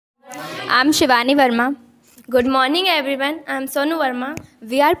I'm Shivani Verma. Good morning everyone, I'm Sonu Verma.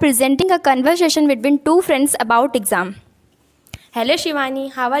 We are presenting a conversation between two friends about exam. Hello Shivani,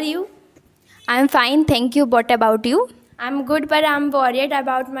 how are you? I'm fine, thank you. What about you? I'm good, but I'm worried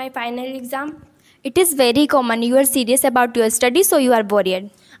about my final exam. It is very common. You are serious about your study, so you are worried.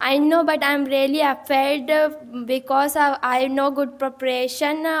 I know, but I'm really afraid because I know good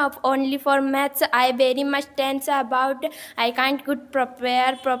preparation only for maths. I very much tense about I can't good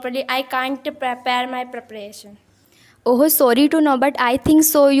prepare properly. I can't prepare my preparation. Oh, sorry to know, but I think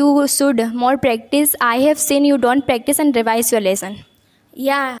so you should more practice. I have seen you don't practice and revise your lesson.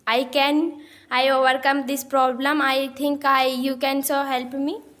 Yeah, I can. I overcome this problem. I think you can so help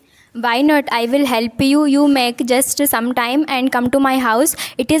me. Why not? I will help you. You make just some time and come to my house.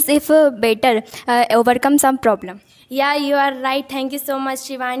 It is if better overcome some problem. Yeah, you are right. Thank you so much,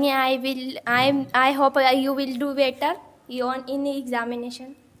 Shivani. I hope you will do better in the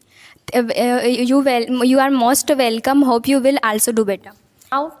examination. You are most welcome. Hope you will also do better.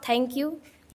 Oh, thank you.